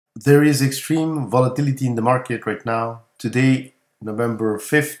There is extreme volatility in the market right now. Today, November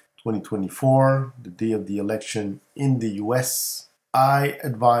 5th, 2024, the day of the election in the US, I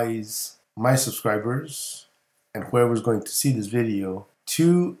advise my subscribers and whoever's going to see this video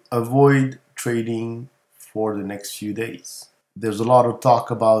to avoid trading for the next few days. There's a lot of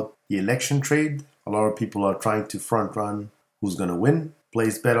talk about the election trade. A lot of people are trying to front run who's going to win,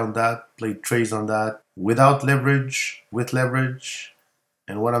 place bet on that, play trades on that without leverage, with leverage.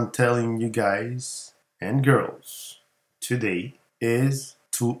 And what I'm telling you guys and girls today is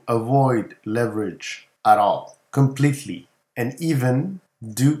to avoid leverage at all, completely, and even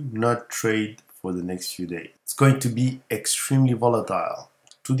do not trade for the next few days. It's going to be extremely volatile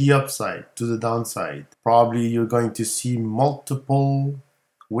to the upside, to the downside. Probably you're going to see multiple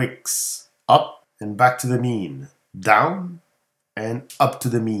wicks up and back to the mean, down and up to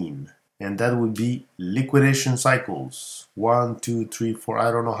the mean. And that would be liquidation cycles. 1, 2, 3, 4. I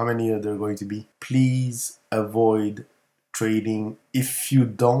don't know how many there are going to be. Please avoid trading. If you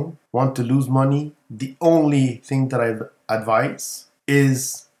don't want to lose money, the only thing that I advise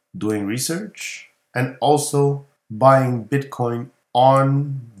is doing research and also buying Bitcoin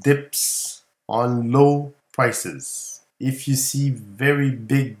on dips, on low prices. If you see very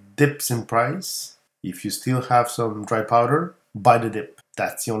big dips in price, if you still have some dry powder, buy the dip.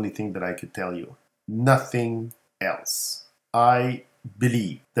 That's the only thing that I could tell you. Nothing else. I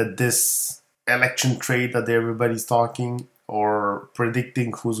believe that this election trade that everybody's talking or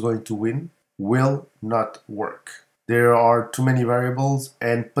predicting who's going to win will not work. There are too many variables,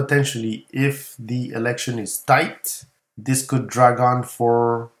 and potentially, if the election is tight, this could drag on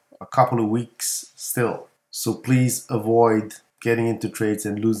for a couple of weeks still. So please avoid getting into trades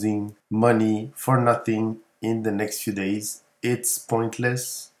and losing money for nothing in the next few days. It's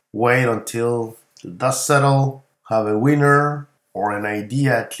pointless. Wait until the dust settles, have a winner or an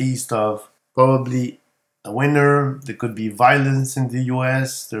idea at least of probably a winner. There could be violence in the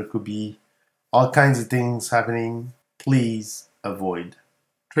US. There could be all kinds of things happening. Please avoid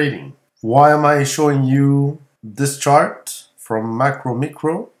trading. Why am I showing you this chart from macro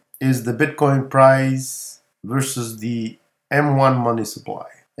micro? Is the Bitcoin price versus the M1 money supply.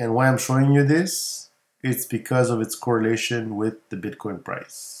 And why I'm showing you this? It's because of its correlation with the Bitcoin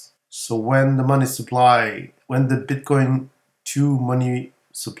price. So when the money supply, when the Bitcoin 2 money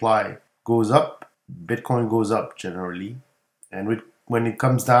supply goes up, Bitcoin goes up generally. And when it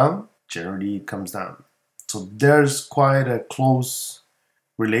comes down, generally it comes down. So there's quite a close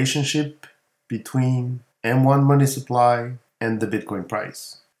relationship between M1 money supply and the Bitcoin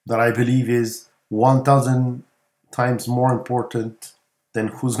price that I believe is 1,000 times more important than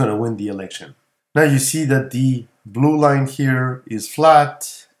who's going to win the election. Now you see that the blue line here is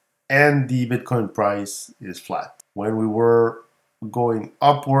flat and the Bitcoin price is flat. When we were going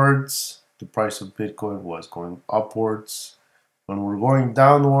upwards, the price of Bitcoin was going upwards. When we're going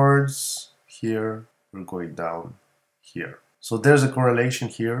downwards, here, we're going down here. So there's a correlation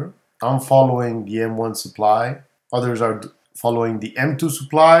here. I'm following the M1 supply. Others are following the M2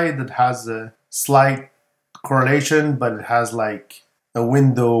 supply that has a slight correlation, but it has like a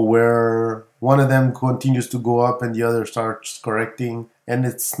window where one of them continues to go up and the other starts correcting, and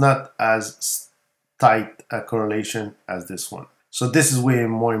it's not as tight a correlation as this one. So this is way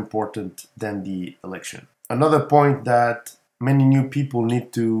more important than the election. Another point that many new people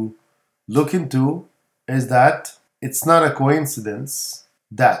need to look into is that it's not a coincidence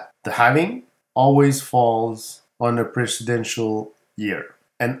that the halving always falls on a presidential year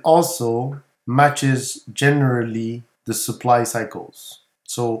and also matches generally the supply cycles.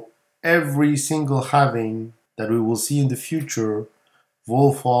 So every single halving that we will see in the future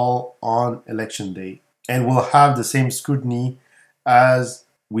will fall on election day and will have the same scrutiny as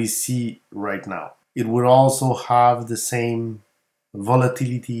we see right now. It will also have the same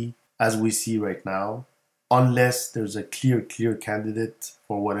volatility as we see right now, unless there's a clear candidate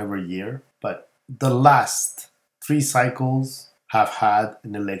for whatever year. But the last 3 cycles have had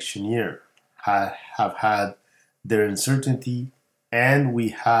an election year, have had their uncertainty, and we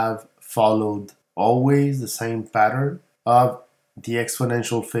have followed always the same pattern of the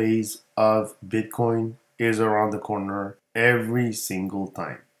exponential phase of Bitcoin is around the corner every single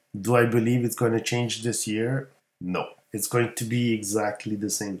time. Do I believe it's going to change this year? No. It's going to be exactly the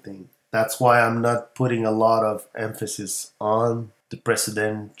same thing. That's why I'm not putting a lot of emphasis on the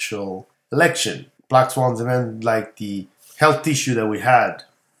presidential election. Black Swans event like the health issue that we had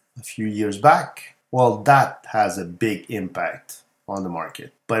a few years back, well, that has a big impact on the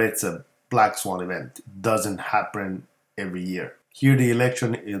market. But it's a Black Swan event. It doesn't happen every year. Here the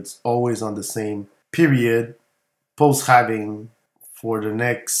election is always on the same period, post-halving,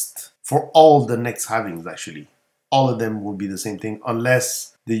 for all the next halvings actually. All of them will be the same thing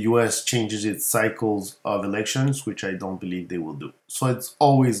unless the US changes its cycles of elections, which I don't believe they will do. So it's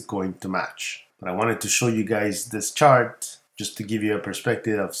always going to match. But I wanted to show you guys this chart just to give you a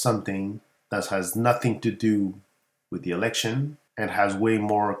perspective of something that has nothing to do with the election and has way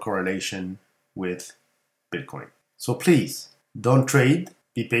more correlation with Bitcoin. So please don't trade,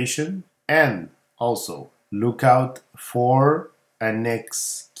 be patient, and also look out for a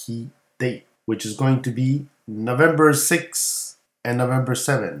next key date, which is going to be November 6th and November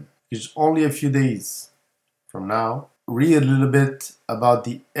 7th, which is only a few days from now. Read a little bit about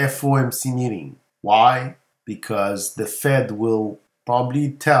the FOMC meeting. Why? Because the Fed will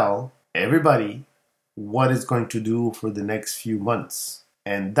probably tell everybody what it's going to do for the next few months.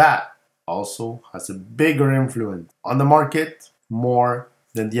 And that also has a bigger influence on the market more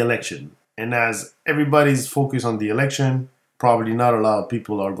than the election. And as everybody's focused on the election, probably not a lot of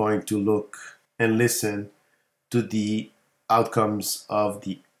people are going to look and listen to the outcomes of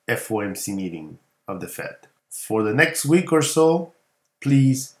the FOMC meeting of the Fed. For the next week or so,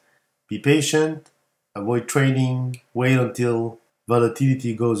 please be patient, avoid trading, wait until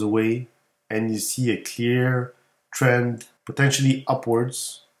volatility goes away and you see a clear trend, potentially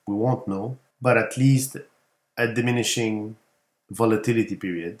upwards, we won't know, but at least a diminishing volatility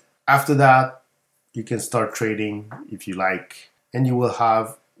period. After that, you can start trading if you like, and you will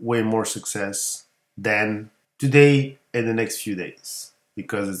have way more success than today and the next few days,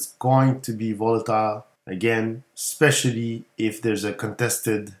 because it's going to be volatile again, especially if there's a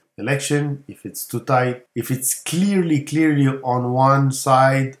contested election, if it's too tight, if it's clearly on one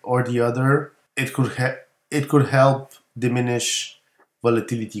side or the other, it could help diminish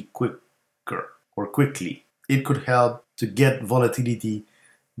volatility quickly. It could help to get volatility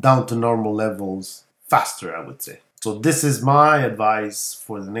down to normal levels faster, I would say. So this is my advice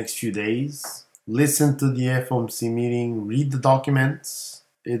for the next few days. Listen to the FOMC meeting, read the documents.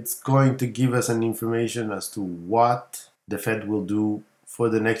 It's going to give us an information as to what the Fed will do for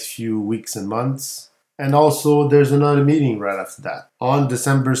the next few weeks and months. And also there's another meeting right after that on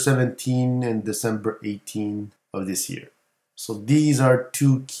December 17 and December 18 of this year. So these are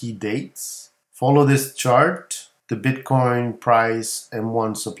two key dates. Follow this chart, the Bitcoin price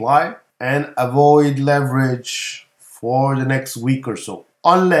M1 supply, and avoid leverage for the next week or so,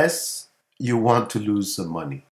 unless you want to lose some money.